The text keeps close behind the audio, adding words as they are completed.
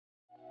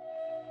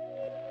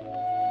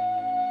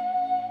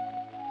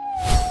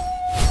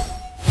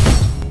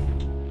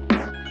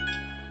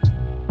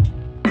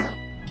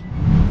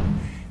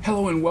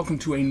and welcome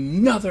to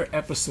another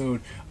episode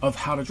of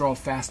How to Draw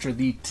Faster,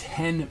 the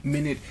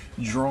 10-minute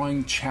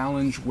drawing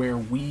challenge where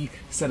we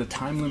set a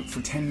time limit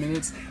for 10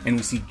 minutes and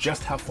we see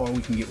just how far we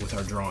can get with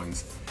our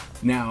drawings.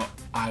 Now,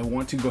 I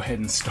want to go ahead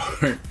and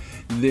start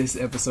this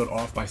episode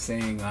off by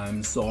saying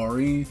I'm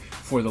sorry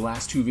for the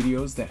last two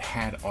videos that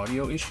had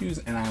audio issues,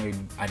 and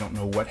I don't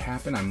know what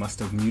happened. I must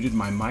have muted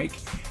my mic,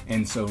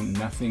 and so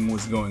nothing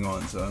was going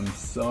on. So I'm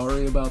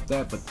sorry about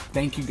that, but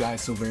thank you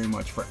guys so very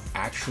much for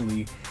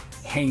actually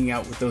hanging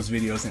out with those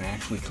videos and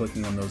actually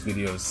clicking on those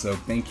videos. So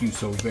thank you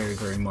so very,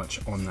 very much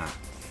on that.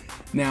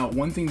 Now,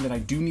 one thing that I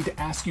do need to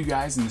ask you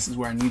guys, and this is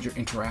where I need your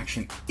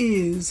interaction,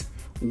 is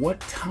what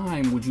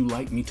time would you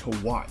like me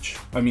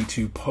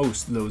to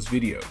post those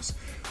videos?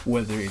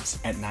 Whether it's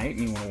at night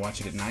and you want to watch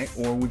it at night,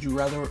 or would you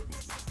rather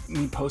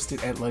me post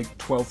it at like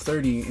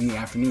 12:30 in the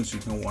afternoon so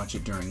you can watch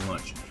it during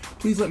lunch?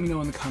 Please let me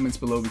know in the comments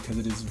below, because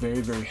it is very,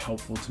 very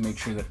helpful to make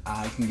sure that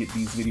I can get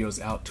these videos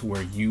out to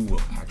where you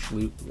will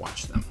actually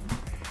watch them.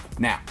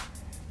 Now,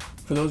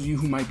 for those of you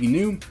who might be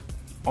new,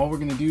 all we're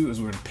going to do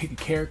is we're going to pick a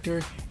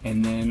character,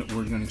 and then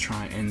we're going to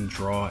try and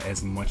draw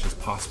as much as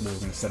possible. We're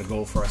going to set a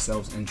goal for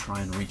ourselves and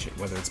try and reach it,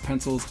 whether it's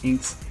pencils,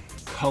 inks,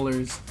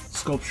 colors,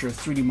 sculpture,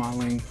 3D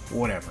modeling,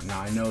 whatever. Now,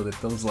 I know that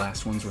those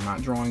last ones were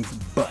not drawings,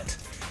 but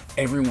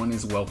everyone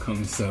is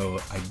welcome, so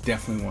I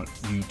definitely want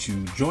you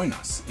to join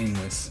us in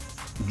this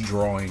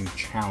drawing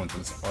challenge,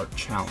 this art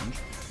challenge.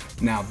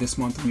 Now, this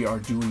month we are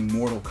doing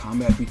Mortal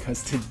Kombat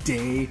because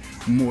today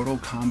Mortal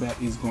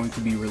Kombat is going to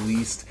be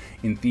released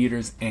in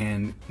theaters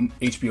and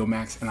HBO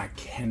Max, and I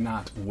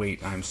cannot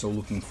wait. I'm so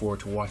looking forward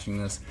to watching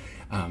this.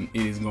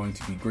 It is going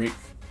to be great.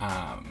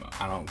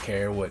 I don't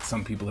care what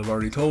some people have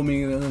already told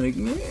me. They're like,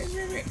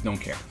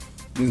 don't care.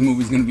 This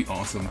movie is going to be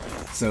awesome,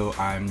 so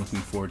I'm looking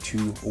forward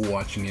to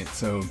watching it.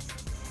 So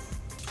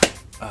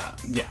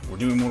yeah, we're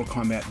doing Mortal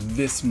Kombat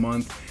this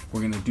month. We're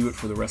going to do it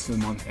for the rest of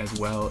the month as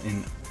well,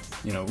 in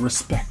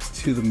respect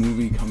to the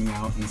movie coming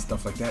out and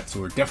stuff like that. So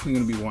we're definitely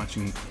going to be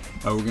watching,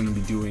 we're going to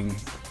be doing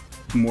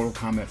Mortal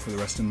Kombat for the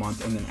rest of the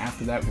month, and then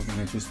after that we're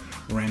going to just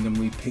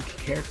randomly pick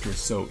characters.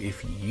 So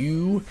if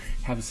you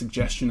have a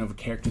suggestion of a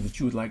character that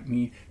you would like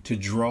me to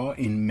draw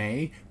in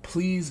May,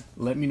 please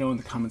let me know in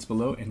the comments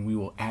below, and we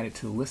will add it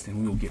to the list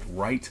and we will get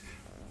right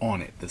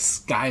on it. The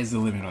sky's the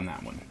limit on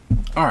that one.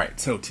 Alright,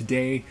 so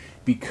today,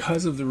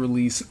 because of the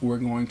release, we're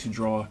going to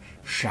draw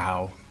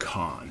Shao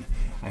Kahn.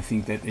 I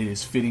think that it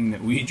is fitting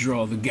that we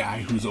draw the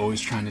guy who's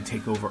always trying to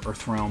take over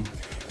Earthrealm.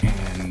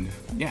 And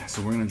yeah,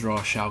 so we're going to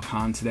draw Shao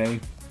Kahn today.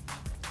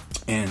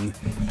 And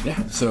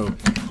yeah, so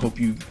hope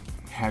you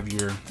have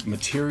your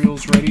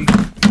materials ready,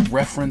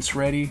 reference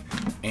ready,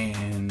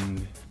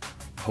 and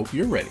hope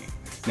you're ready.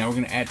 Now we're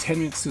going to add 10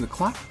 minutes to the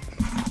clock.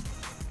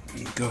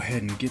 Go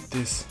ahead and get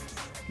this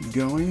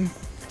going.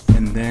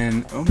 And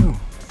then, oh no.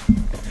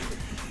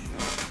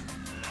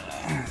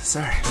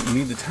 Sorry, we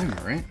need the timer,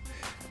 right?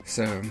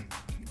 So,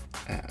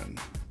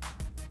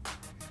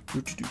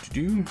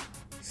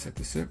 set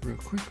this up real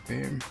quick.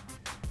 Bam,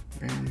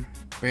 bam,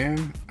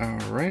 bam. All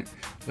right,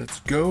 let's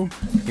go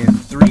in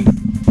 3,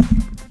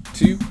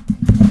 2,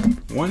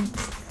 1,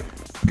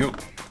 go.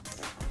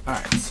 All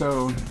right,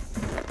 so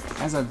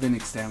as I've been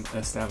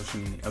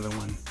establishing in the other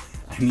one,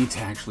 I need to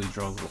actually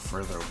draw a little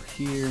further over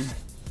here.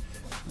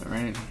 All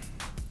right,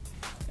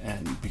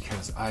 and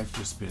because I've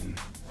just been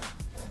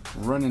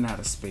running out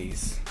of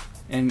space.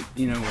 And what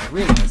I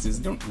realized is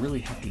I don't really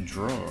have to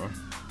draw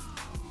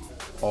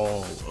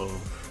all of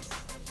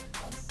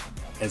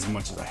as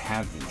much as I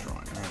have been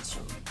drawing. Alright, so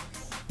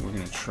we're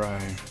gonna try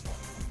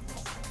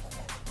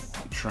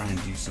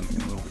and do something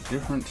a little bit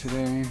different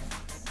today.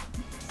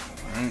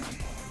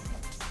 Alright.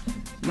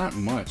 Not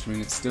much. I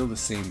mean, it's still the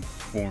same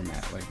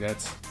format. Like,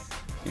 that's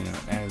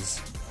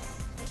as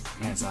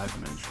I've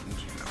mentioned,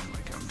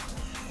 like I'm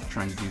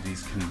trying to do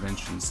these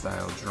convention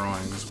style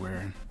drawings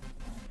where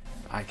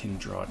I can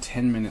draw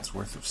 10 minutes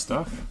worth of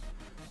stuff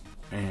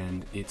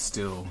and it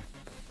still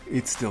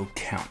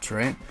counts,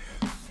 right?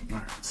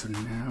 Alright, so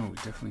now we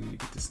definitely need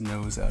to get this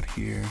nose out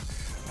here.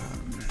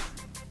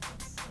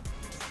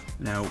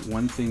 Now,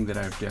 one thing that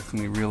I've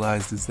definitely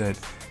realized is that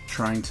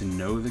trying to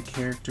know the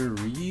character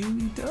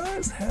really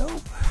does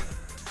help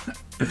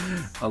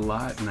a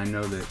lot, and I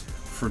know that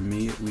for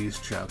me at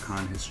least, Shao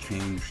Kahn has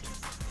changed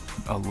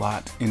a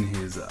lot in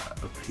his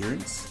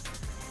appearance,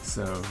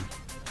 so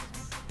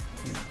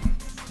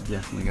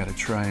definitely got to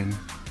try and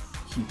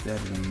keep that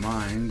in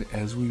mind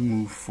as we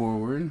move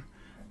forward,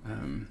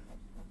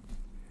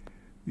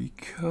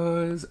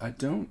 because I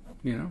don't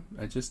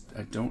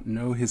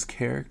know his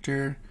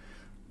character.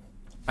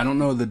 I don't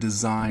know the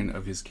design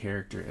of his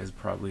character as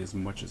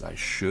much as I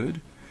should,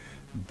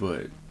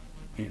 but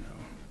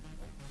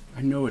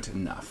I know it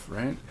enough,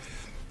 right?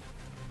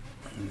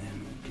 And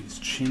then we'll get his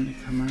chin to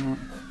come out.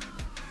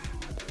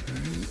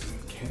 Right,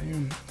 okay,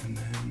 and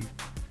then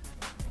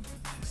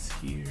this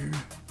here.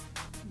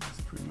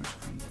 Pretty much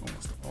comes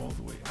almost all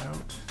the way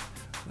out,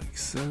 like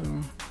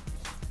so.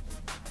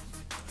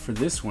 For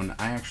this one,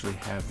 I actually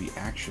have the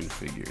action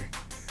figure,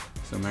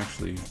 so I'm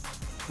actually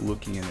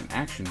looking at an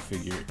action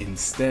figure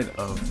instead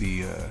of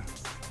the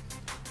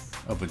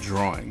of a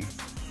drawing,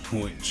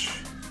 which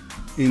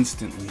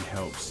instantly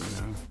helps,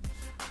 you know.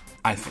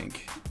 I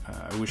think.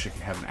 I wish I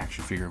could have an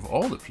action figure of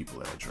all the people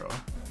that I draw,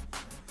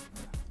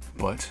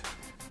 but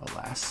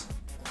alas,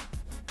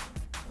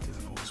 it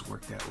doesn't always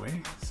work that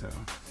way. So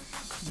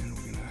then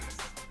we're gonna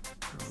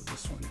draw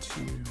this one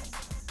too.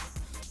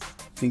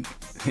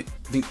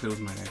 Think those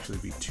might actually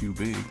be too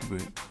big,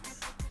 but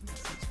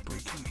let's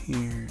break in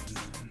here and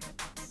then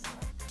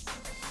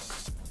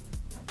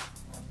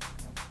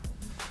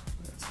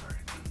that's all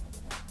right.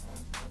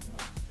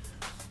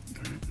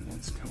 All right, and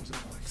this comes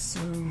up like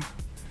so.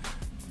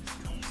 This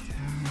comes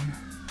down.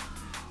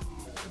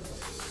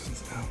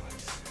 Comes out like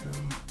so.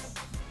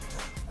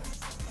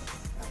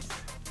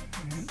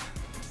 And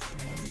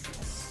there we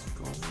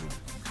go.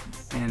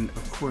 And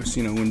of course,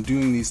 you know, when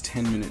doing these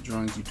 10-minute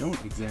drawings, you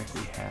don't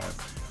exactly have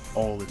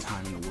all the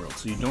time in the world,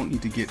 so you don't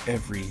need to get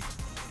every,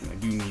 and I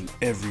do mean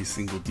every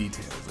single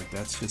detail. Like,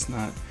 that's just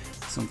not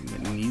something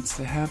that needs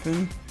to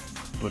happen.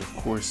 But of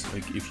course,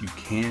 like, if you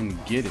can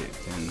get it,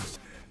 then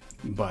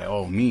by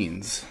all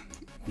means,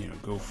 you know,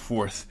 go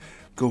forth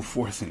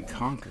and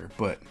conquer.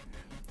 But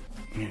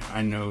you know,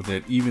 I know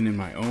that even in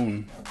my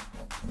own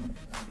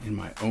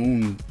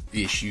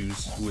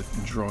issues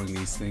with drawing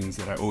these things,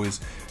 that I always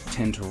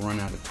tend to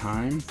run out of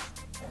time.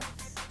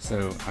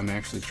 So I'm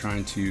actually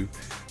trying to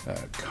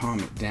calm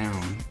it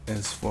down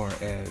as far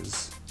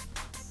as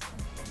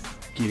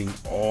getting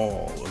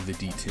all of the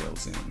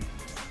details in.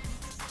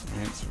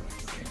 Alright, so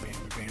like, okay, bam,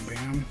 bam,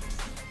 bam.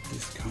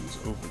 This comes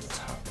over the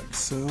top like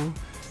so. Alright,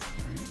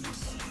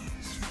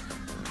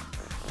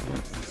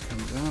 this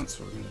comes out,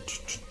 so we're gonna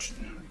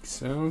like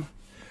so.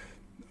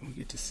 We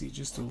get to see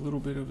just a little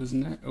bit of his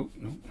neck. Oh,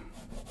 no.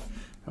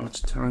 How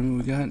much time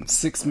we got?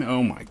 6 minutes.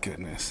 Oh my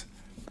goodness.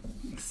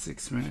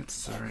 6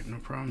 minutes. Alright, no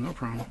problem, no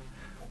problem.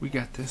 We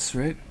got this,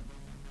 right?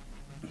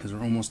 Because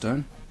we're almost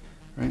done.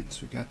 Right,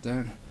 so we got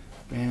that.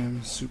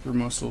 Bam, super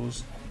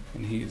muscles.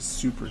 And he is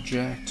super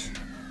jacked.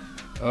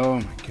 Oh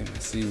my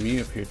goodness, see me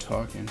up here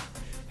talking.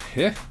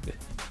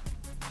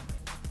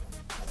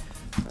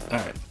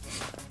 Alright.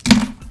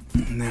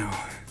 Now,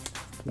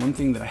 one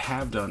thing that I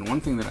have done,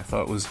 one thing that I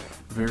thought was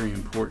very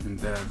important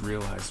that I've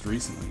realized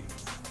recently,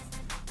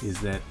 is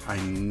that I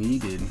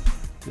needed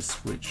to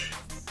switch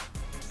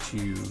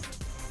to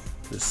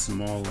the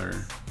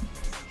smaller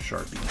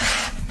Sharpie.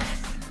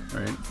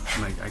 Right?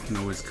 Like, I can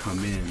always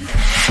come in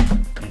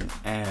and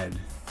add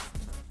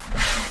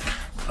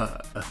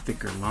a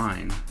thicker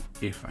line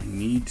if I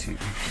need to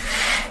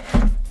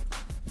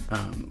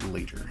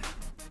later.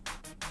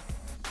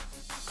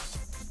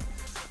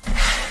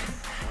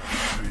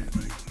 Alright,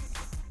 like,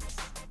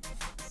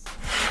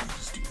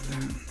 just do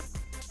that.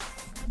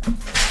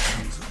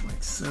 Comes up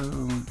like so.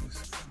 This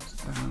comes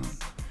out.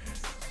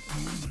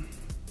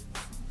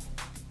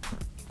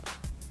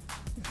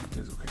 It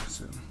does okay,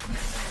 so.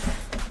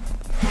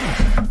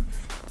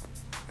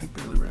 It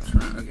barely wraps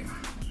around. Okay.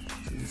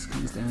 So this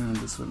comes down.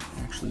 This one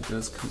actually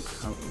does come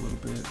out a little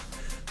bit.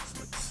 It's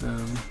like so.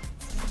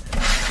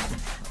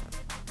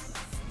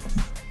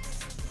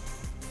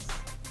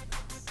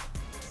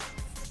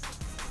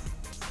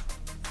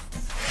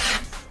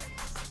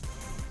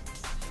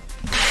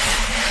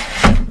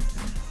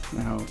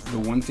 Now, the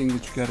one thing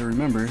that you got to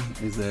remember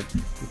is that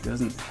it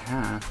doesn't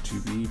have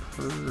to be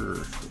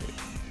perfect,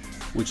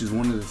 which is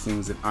one of the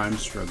things that I'm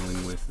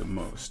struggling with the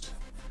most,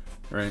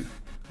 right?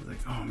 Like,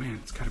 oh man,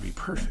 it's got to be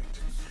perfect.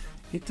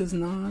 It does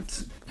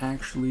not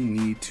actually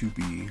need to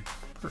be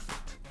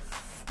perfect.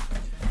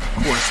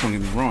 Of course, don't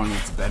get me wrong,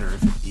 it's better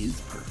if it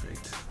is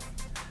perfect.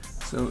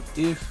 So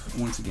if,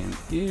 once again,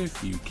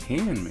 if you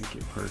can make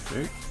it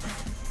perfect,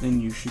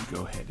 then you should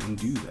go ahead and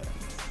do that.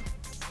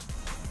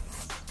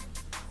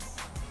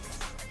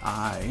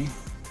 I,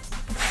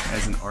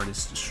 as an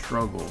artist,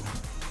 struggle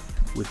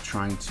with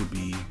trying to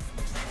be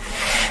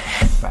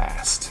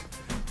fast.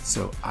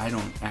 So I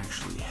don't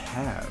actually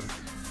have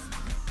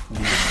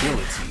the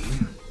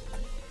ability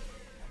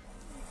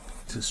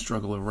to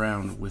struggle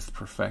around with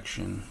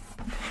perfection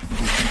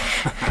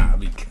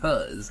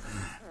because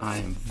I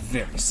am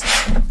very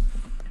slow.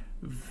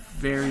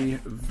 Very,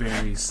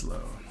 very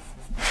slow.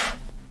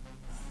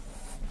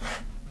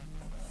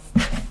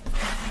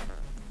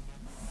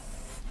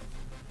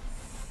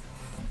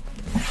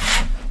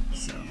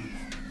 So,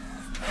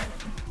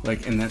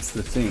 like, and that's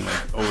the thing,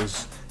 like,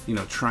 always, you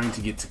know, trying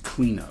to get to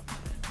cleanup.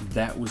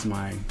 That was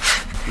my,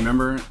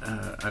 remember,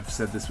 I've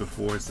said this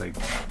before, it's like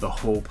the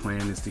whole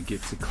plan is to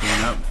get to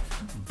cleanup,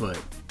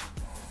 but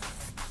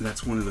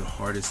that's one of the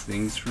hardest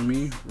things for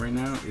me right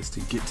now, is to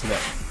get to that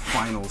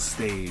final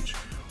stage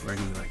where I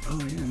can be like, oh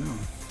yeah, no,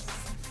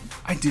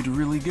 I did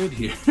really good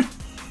here.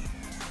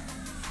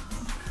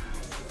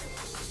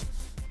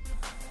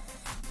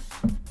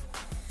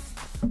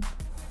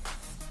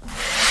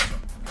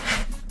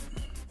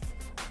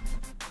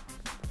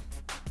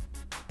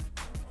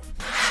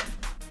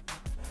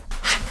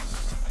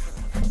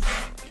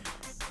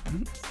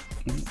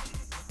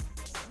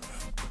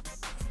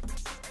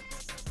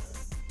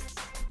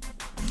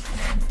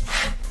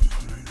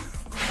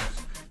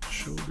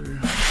 Shoulder.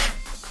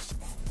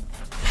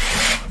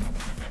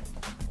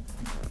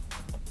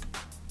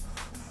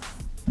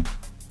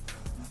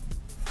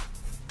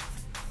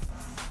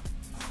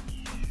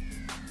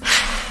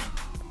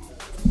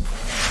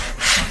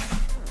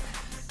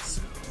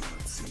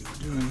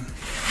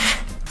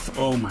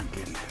 Oh my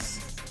goodness.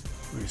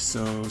 We're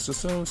so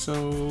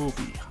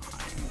behind.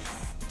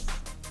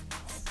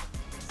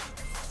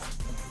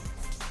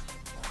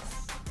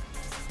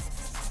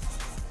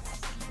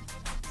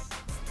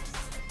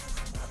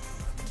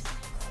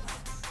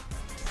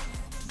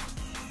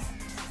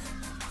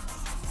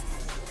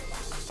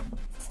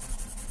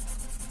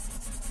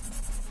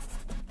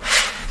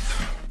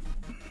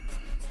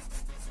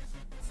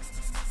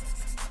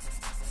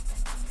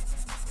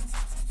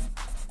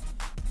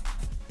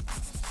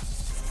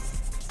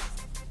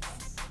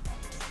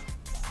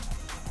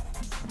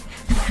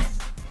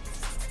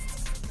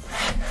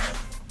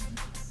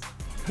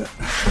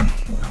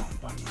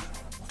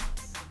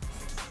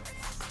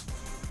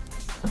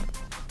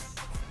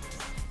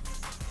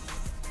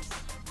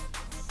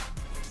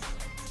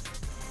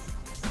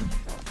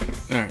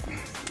 All right,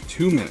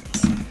 2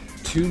 minutes.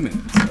 2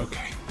 minutes.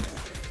 Okay.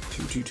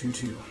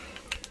 Two.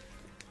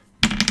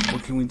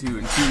 What can we do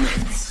in 2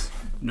 minutes?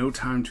 No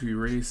time to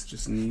erase.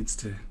 Just needs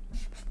to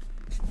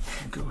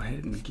go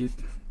ahead and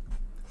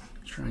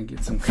try and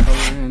get some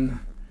color in.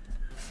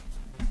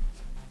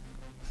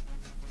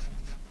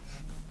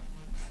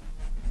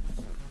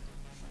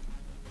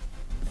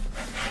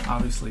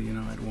 Obviously, you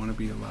know, I'd want to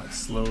be a lot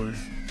slower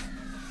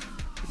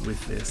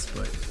with this,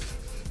 but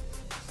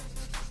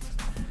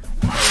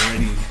I'm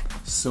already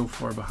so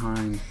far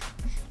behind.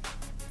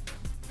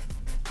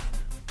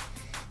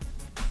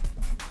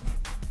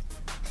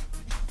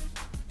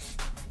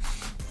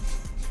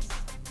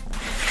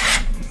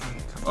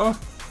 Oh,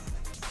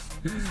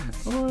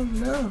 oh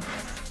no.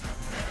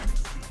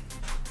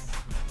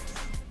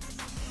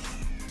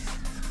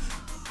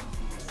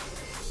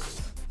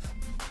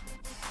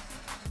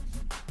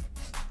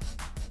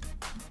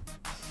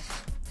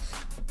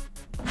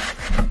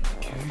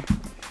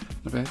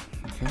 Not bad.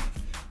 Okay.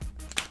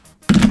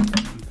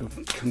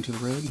 Come to the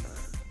red.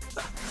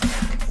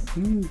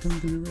 Come to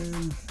the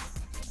red.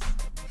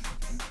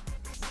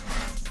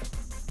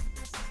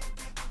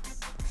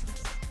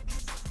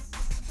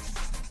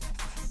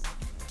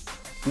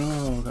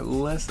 Oh, got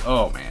less.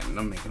 Oh man,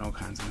 I'm making all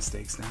kinds of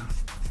mistakes now.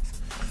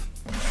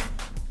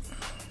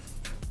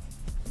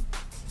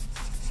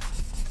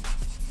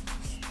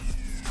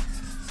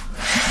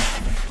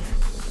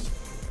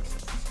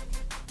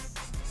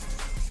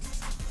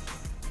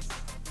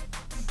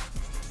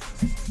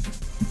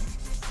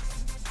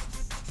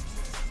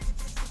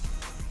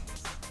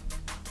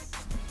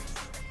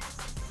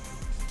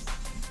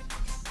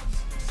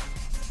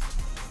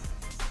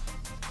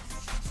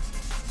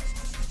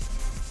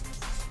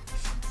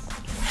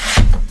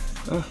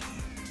 Oh.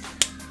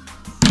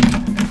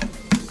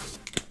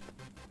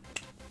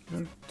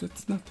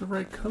 That's not the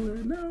right color.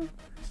 No.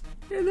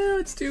 Yeah, no,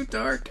 it's too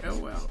dark. Oh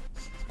well.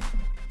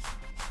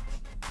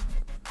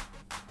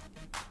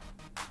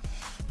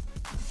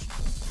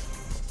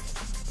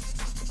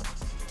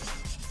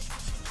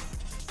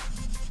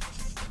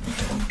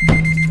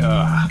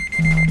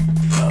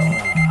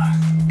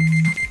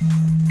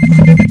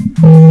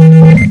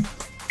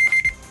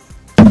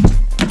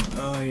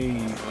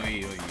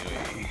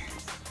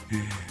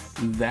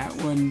 That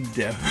one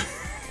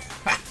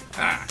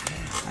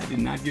I did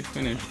not get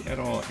finished at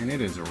all, and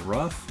it is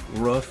rough.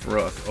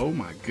 Oh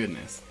my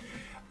goodness.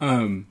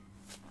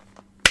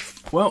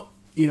 Well,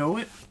 you know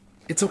what?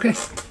 It's okay.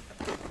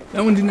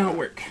 That one did not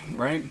work,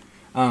 right?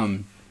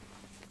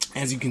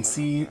 As you can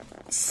see,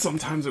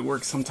 sometimes it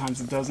works,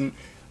 sometimes it doesn't.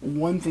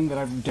 One thing that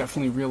I've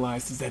definitely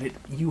realized is that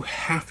you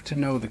have to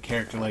know the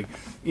character. Like,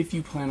 if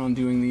you plan on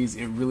doing these,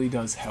 it really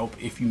does help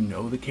if you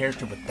know the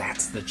character, but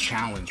that's the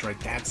challenge, right?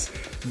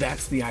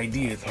 That's the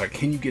idea. It's like,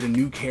 can you get a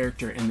new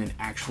character and then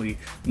actually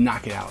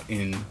knock it out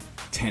in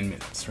 10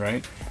 minutes,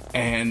 right?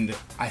 And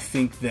I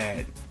think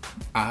that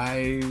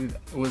I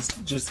was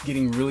just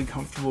getting really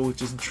comfortable with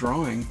just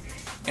drawing.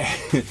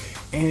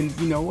 And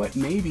you know what?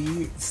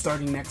 Maybe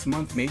starting next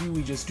month, maybe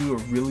we just do a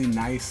really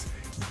nice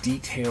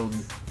detailed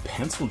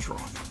pencil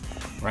drawing,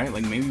 right?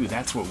 Like maybe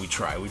that's what we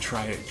try. We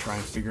try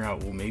and figure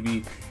out, well,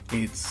 maybe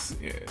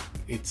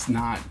it's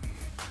not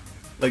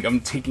like I'm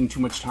taking too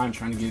much time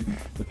trying to get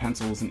the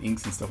pencils and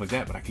inks and stuff like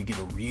that, but I could get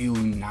a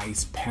really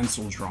nice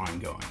pencil drawing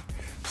going.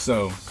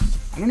 So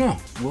I don't know,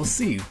 we'll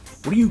see.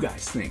 What do you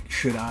guys think?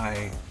 Should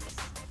I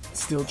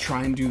still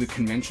try and do the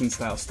convention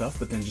style stuff,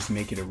 but then just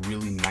make it a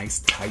really nice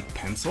tight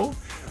pencil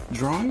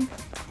drawing?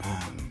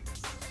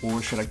 Or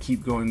should I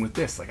keep going with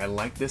this? Like, I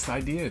like this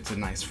idea, it's a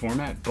nice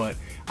format, but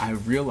I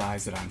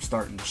realize that I'm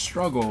starting to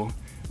struggle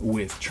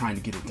with trying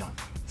to get it done.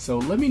 So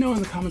let me know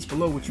in the comments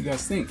below what you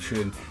guys think.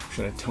 Should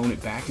I tone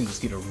it back and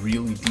just get a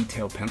really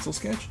detailed pencil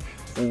sketch?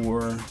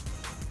 Or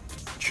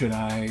should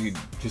I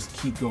just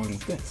keep going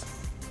with this?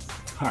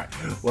 Alright,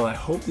 well, I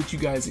hope that you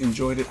guys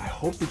enjoyed it. I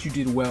hope that you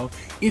did well.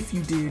 If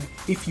you did,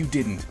 if you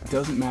didn't,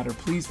 doesn't matter.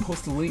 Please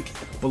post a link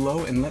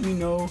below and let me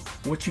know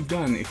what you've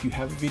done. If you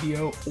have a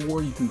video,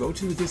 or you can go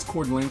to the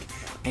Discord link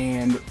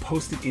and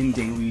post it in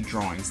daily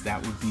drawings.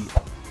 That would be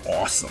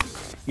awesome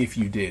if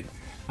you did.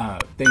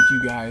 Thank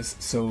you guys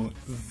so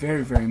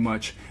very, very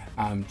much.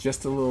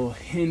 Just a little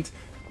hint,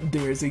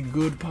 there's a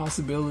good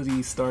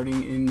possibility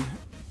starting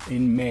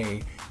in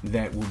May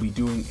that we'll be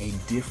doing a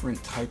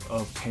different type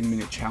of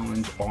 10-minute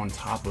challenge on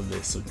top of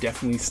this. So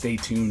definitely stay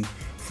tuned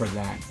for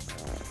that.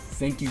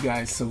 Thank you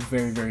guys so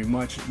very, very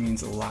much. It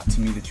means a lot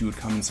to me that you would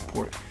come and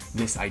support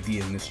this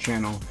idea in this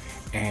channel.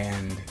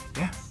 And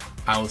yeah,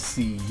 I will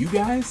see you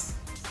guys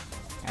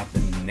at the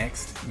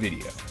next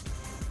video.